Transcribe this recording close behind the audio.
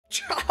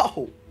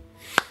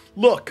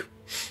Look,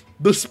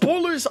 the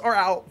spoilers are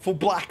out for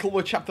Black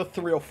Clover Chapter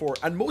 304,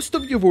 and most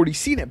of you have already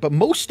seen it, but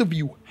most of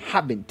you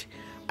haven't.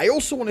 I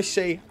also want to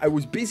say I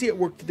was busy at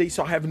work today,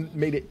 so I haven't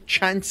made a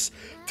chance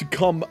to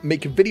come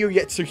make a video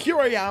yet. So here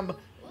I am,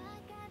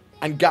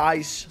 and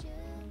guys,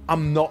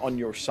 I'm not on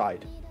your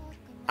side.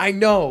 I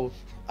know,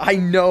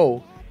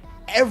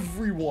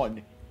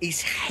 everyone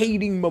is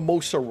hating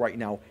Mimosa right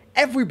now.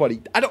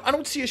 Everybody. I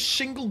don't see a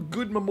single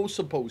good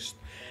Mimosa post.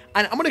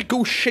 And I'm gonna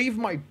go shave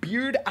my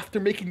beard after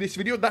making this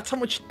video. That's how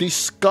much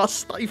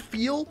disgust I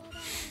feel.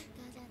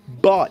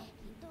 But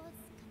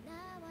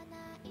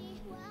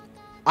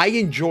I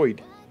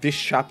enjoyed this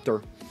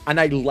chapter, and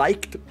I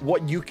liked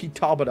what Yuki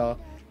Tabata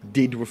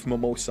did with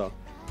Mimosa.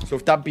 So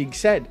with that being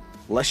said,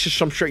 let's just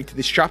jump straight to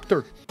this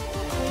chapter.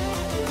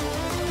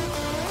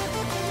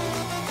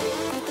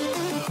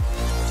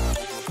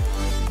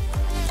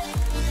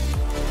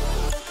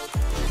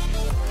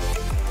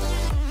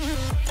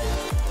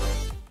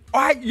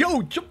 Alright,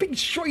 yo, jumping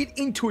straight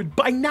into it.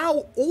 By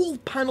now, all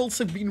panels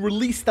have been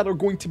released that are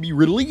going to be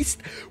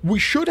released. We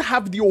should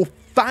have the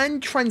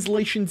fan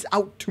translations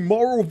out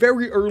tomorrow,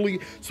 very early.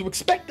 So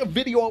expect a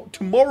video out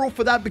tomorrow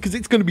for that, because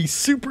it's going to be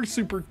super,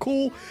 super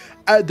cool.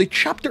 The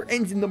chapter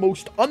ends in the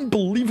most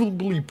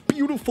unbelievably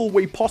beautiful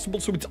way possible.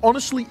 So it's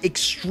honestly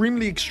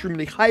extremely,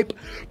 extremely hype.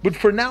 But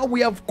for now, we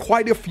have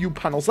quite a few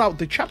panels out.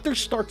 The chapter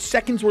starts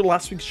seconds where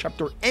last week's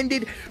chapter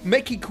ended.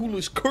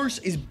 Mekikula's curse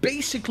is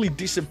basically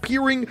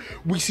disappearing.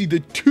 We see the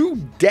two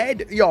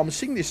dead, I'm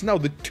seeing this now,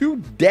 the two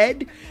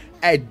dead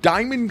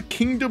Diamond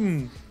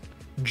Kingdom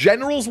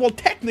generals. Well,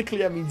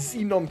 technically, I mean,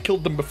 Xenon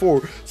killed them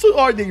before, so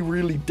are they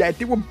really dead?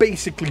 They were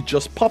basically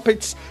just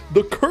puppets.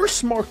 The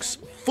curse marks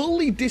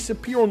fully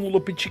disappear on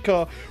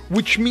Lulapichika,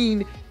 which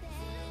mean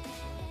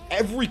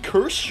every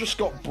curse just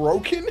got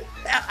broken.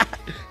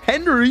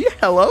 Henry,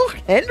 hello,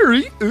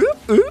 Henry.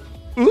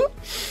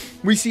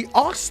 We see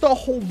Asta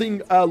holding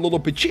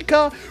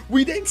Lulapichika.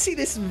 We then see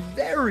this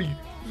very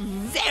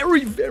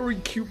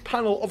cute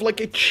panel of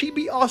like a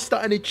chibi Asta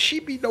and a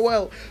chibi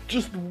Noelle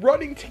just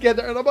running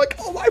together, and I'm like,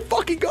 oh my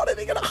fucking god, are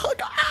they gonna hug?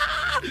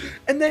 Ah!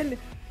 And then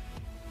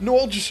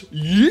Noelle just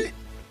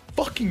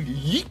fucking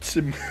yeets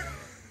him.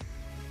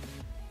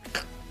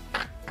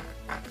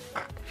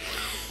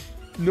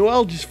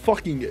 Noelle just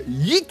fucking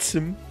yeets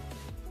him.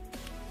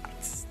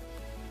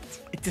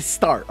 It's a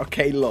start,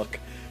 okay? Look,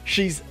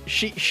 she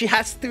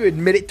has to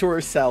admit it to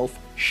herself.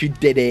 She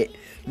did it.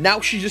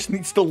 Now she just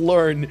needs to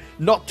learn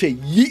not to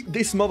yeet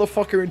this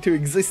motherfucker into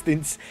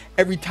existence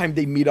every time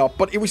they meet up.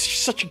 But it was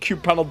such a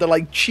cute panel. They're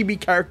like chibi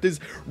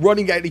characters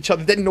running at each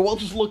other. Then Noelle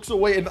just looks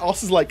away and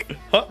Asta's like,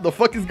 huh, the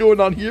fuck is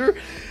going on here?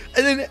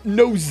 And then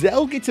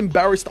Nozel gets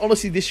embarrassed.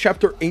 Honestly, this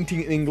chapter ain't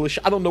in English.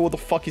 I don't know what the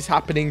fuck is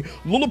happening.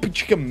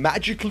 Lulapichika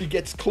magically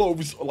gets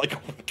clothes. Like,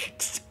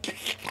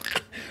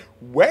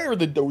 where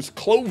did those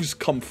clothes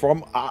come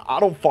from? I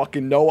don't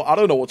fucking know. I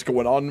don't know what's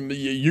going on.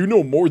 You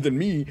know more than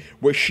me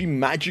where she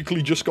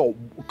magically just got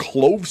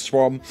clothes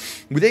from.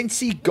 We then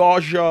see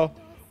Gaja.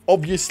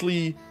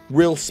 Obviously,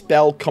 Real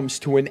spell comes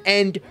to an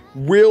end.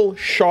 Real,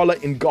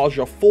 Charlotte, and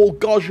Gaja fall.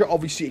 Gaja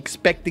obviously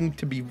expecting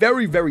to be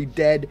very, very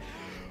dead.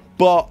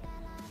 But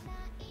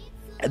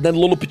and then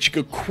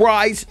Lulapichika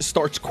cries,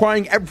 starts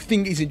crying.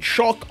 Everything is in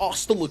shock.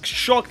 Asta looks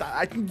shocked.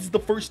 I think this is the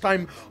first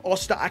time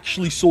Asta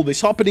actually saw this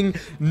happening.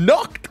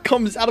 Noct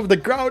comes out of the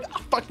ground. I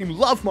fucking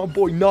love my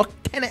boy Noct.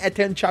 10 out of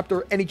 10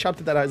 chapter. Any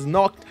chapter that has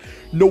Noct.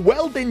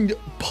 Noelle then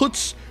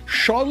puts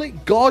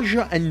Charlotte,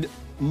 Gaja, and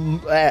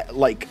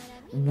like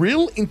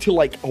Real into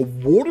like a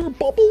water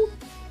bubble.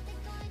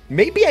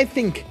 Maybe I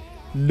think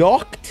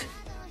Noct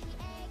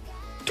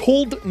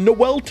told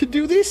Noelle to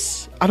do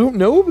this. I don't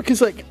know,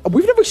 because like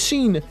we've never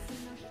seen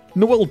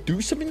Noelle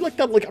do something like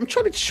that. Like, I'm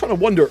just trying to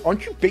wonder,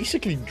 aren't you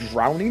basically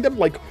drowning them?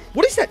 Like,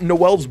 what is that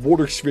Noelle's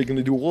water sphere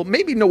gonna do? Well,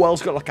 maybe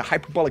Noelle's got like a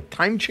hyperbolic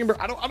time chamber.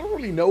 I don't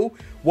really know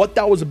what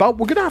that was about.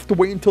 We're gonna have to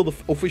wait until the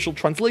official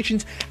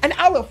translations. And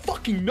out of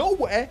fucking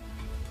nowhere,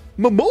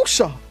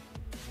 Mimosa.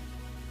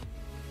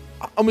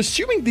 I'm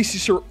assuming this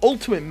is her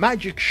ultimate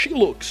magic. She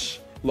looks,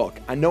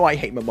 look, I know I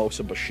hate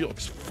Mimosa, but she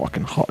looks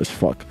fucking hot as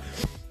fuck.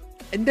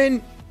 And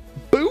then,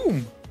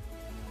 boom,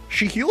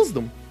 she heals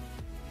them.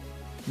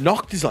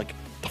 Noct is like,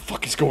 the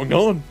fuck is going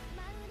on?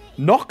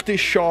 Noct is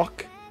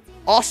shocked.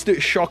 Asta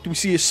is shocked. We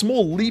see a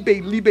small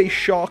Libe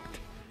shocked.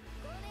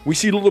 We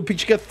see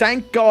Lulapichika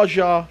thank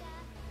Gaja.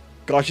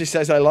 Gaja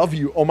says, I love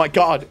you. Oh my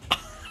god.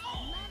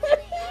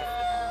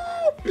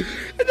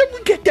 And then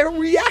we get their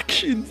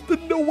reactions. The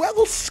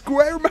Noelle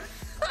square.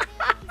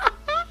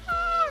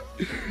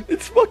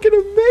 It's fucking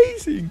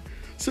amazing.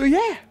 So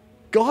yeah,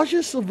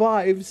 Gaja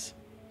survives.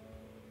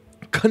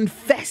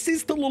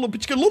 Confesses to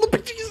Lulapichika.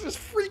 Lulapichika's just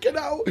freaking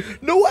out.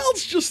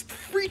 Noelle's just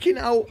freaking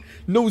out.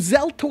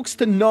 Nozel talks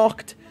to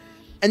Noct.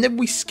 And then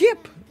we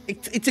skip.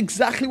 It's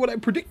exactly what I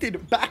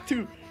predicted. Back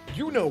to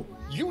Yuno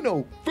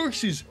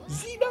versus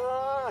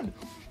Xenon.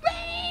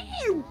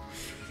 Woo!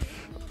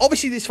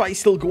 obviously this fight is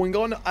still going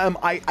on.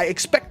 I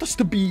expect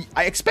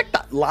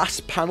that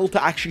last panel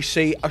to actually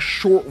say a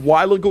short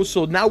while ago.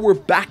 So now we're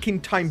back in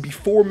time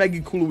before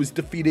Megacooler was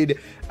defeated.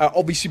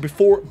 Obviously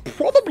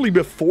probably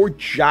before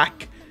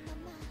Jack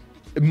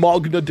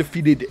Magna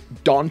defeated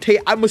Dante.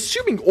 I'm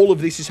assuming all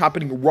of this is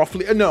happening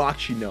roughly. No,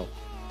 actually no.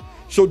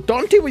 So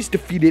Dante was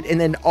defeated, and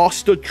then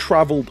Asta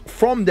traveled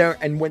from there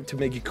and went to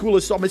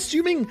Megacooler. So I'm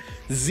assuming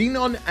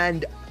Xenon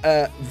and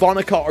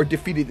Vonica are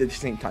defeated at the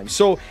same time.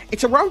 So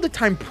it's around the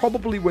time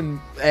probably when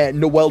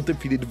Noel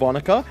defeated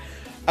Vonica.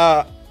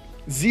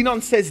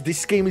 Xenon says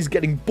this game is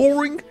getting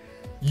boring.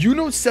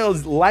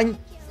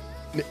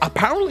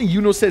 Apparently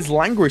Yuno says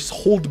Langris,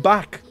 hold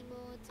back.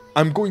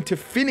 I'm going to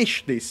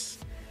finish this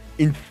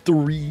in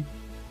 3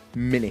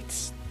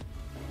 minutes.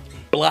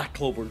 Black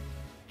Clover,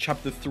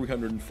 chapter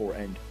 304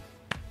 end.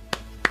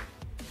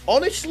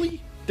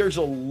 Honestly, there's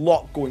a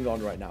lot going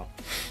on right now.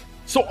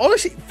 So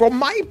honestly, from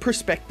my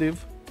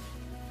perspective,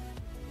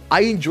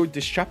 I enjoyed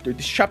this chapter.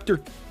 This chapter,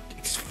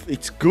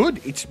 it's good.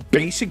 It's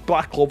basic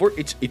Black Clover.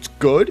 It's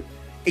good.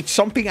 It's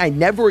something I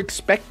never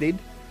expected.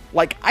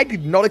 Like, I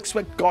did not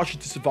expect Gaja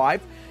to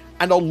survive.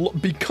 And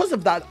because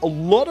of that, a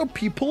lot of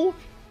people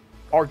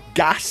are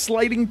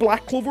gaslighting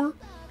Black Clover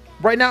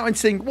right now and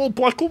saying, well,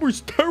 Black Clover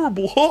is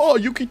terrible. Ha!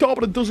 Yuki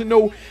Tabata doesn't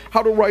know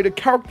how to write a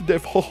character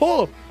dev. Ha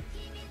ha!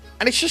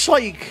 And it's just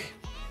like,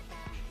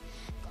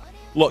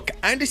 look,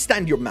 I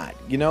understand you're mad,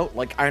 you know?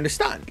 Like, I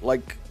understand.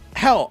 Like,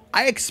 hell,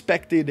 I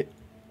expected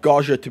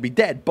Gaja to be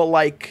dead, but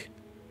like,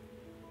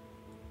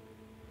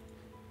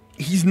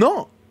 he's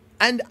not.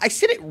 And I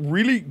said it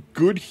really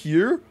good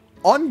here.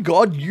 On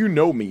God, you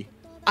know me.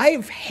 I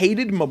have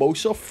hated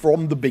Mimosa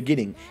from the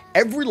beginning.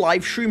 Every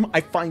live stream,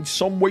 I find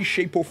some way,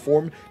 shape, or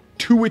form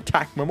to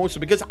attack Mimosa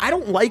because I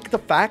don't like the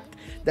fact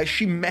that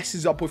she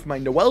messes up with my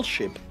Noel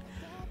ship.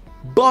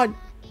 But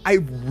I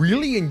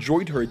really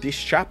enjoyed her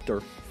this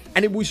chapter,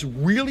 and it was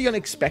really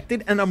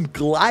unexpected, and I'm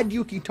glad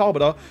Yuki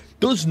Tabata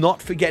does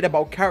not forget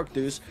about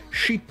characters.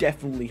 She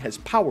definitely has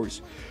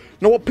powers.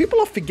 Now, what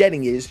people are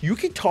forgetting is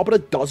Yuki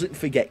Tabata doesn't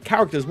forget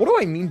characters. What do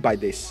I mean by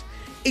this?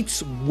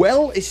 It's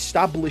well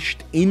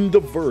established in the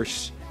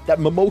verse that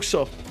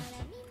Mimosa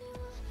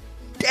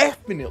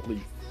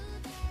definitely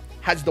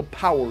has the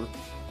power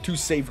to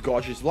save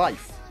Gaja's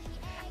life.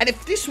 And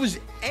if this was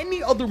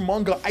any other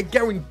manga, I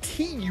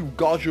guarantee you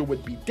Gaja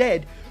would be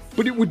dead,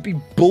 but it would be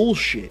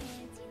bullshit.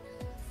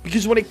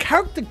 Because when a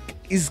character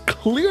is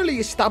clearly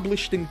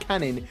established in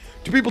canon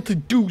to be able to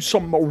do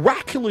some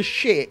miraculous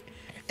shit,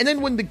 and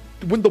then when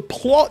the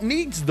plot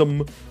needs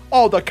them,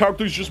 oh, that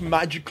character's just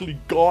magically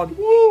gone.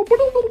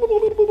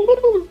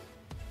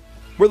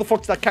 Where the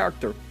fuck's that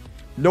character?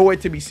 Nowhere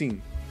to be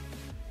seen.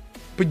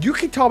 But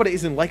Yuki Tabata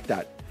isn't like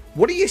that.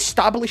 What he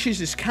establishes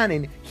as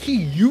canon, he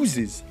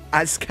uses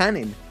as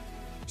canon.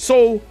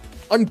 So,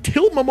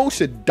 until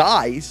Mimosa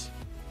dies...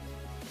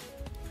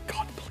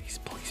 God, please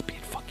be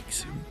it fucking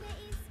soon.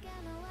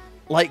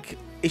 Like,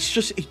 it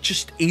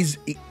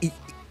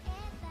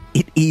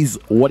is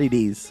what it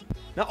is.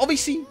 Now,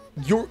 obviously,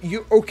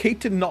 you're okay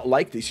to not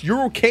like this.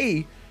 You're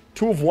okay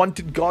to have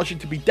wanted Gaja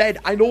to be dead.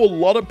 I know a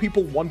lot of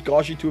people want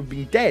Gaja to have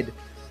been dead.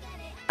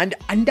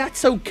 And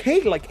that's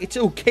okay. Like, it's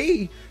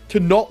okay to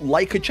not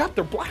like a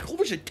chapter. Black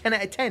Clover's a 10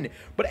 out of 10.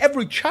 But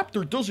every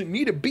chapter doesn't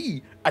need to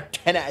be a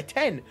 10 out of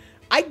 10.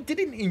 I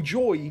didn't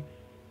enjoy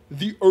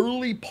the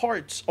early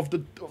parts of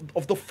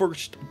the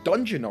first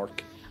dungeon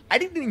arc. I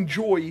didn't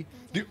enjoy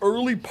the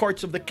early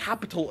parts of the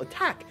capital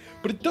attack.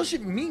 But it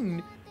doesn't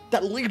mean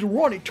that later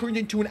on it turned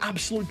into an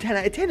absolute 10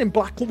 out of 10 and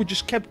Black Clover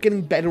just kept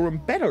getting better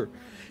and better.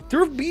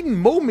 There have been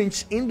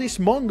moments in this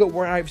manga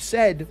where I've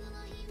said,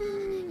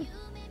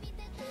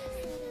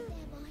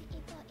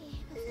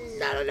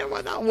 I don't know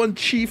about that one,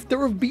 Chief.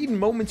 There have been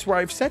moments where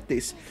I've said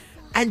this.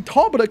 And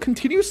Tabata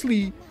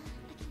continuously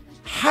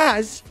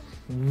has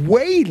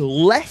way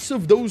less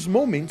of those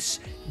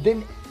moments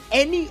than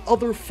any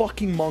other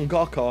fucking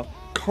mangaka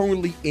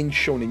currently in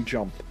Shonen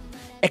Jump.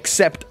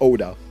 Except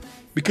Oda.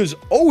 Because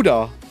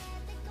Oda,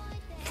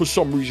 for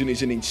some reason,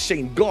 is an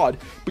insane god.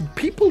 But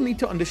people need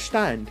to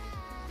understand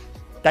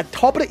that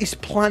Tabata is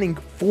planning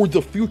for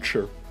the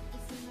future.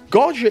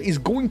 Gaja is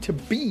going to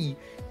be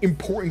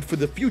important for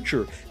the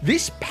future.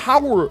 This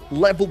power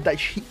level that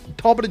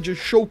Tabata just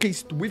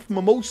showcased with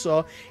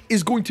Mimosa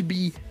is going to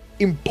be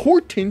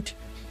important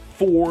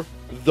for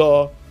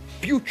the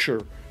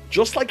future.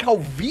 Just like how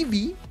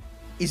Vivi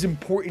is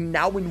important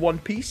now in One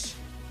Piece,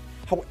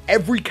 how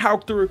every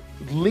character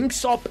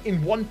links up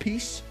in One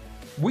Piece,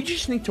 we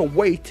just need to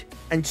wait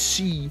and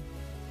see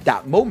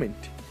that moment.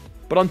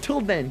 But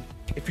until then,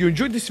 if you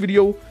enjoyed this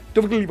video,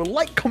 don't forget to leave a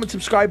like, comment,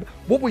 subscribe.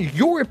 What were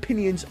your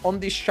opinions on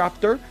this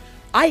chapter?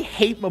 I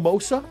hate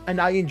Mimosa, and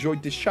I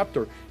enjoyed this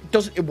chapter.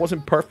 It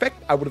wasn't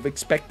perfect. I would have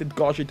expected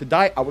Gaja to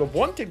die. I would have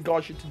wanted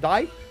Gaja to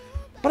die.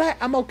 But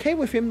I'm okay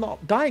with him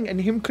not dying and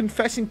him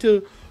confessing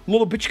to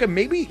Little Bitchka.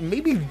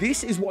 Maybe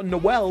this is what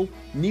Noel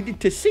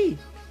needed to see.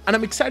 And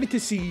I'm excited to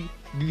see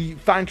the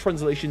fan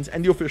translations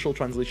and the official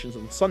translations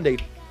on Sunday.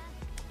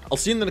 I'll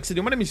see you in the next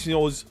video. My name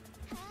is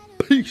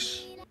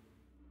Peace.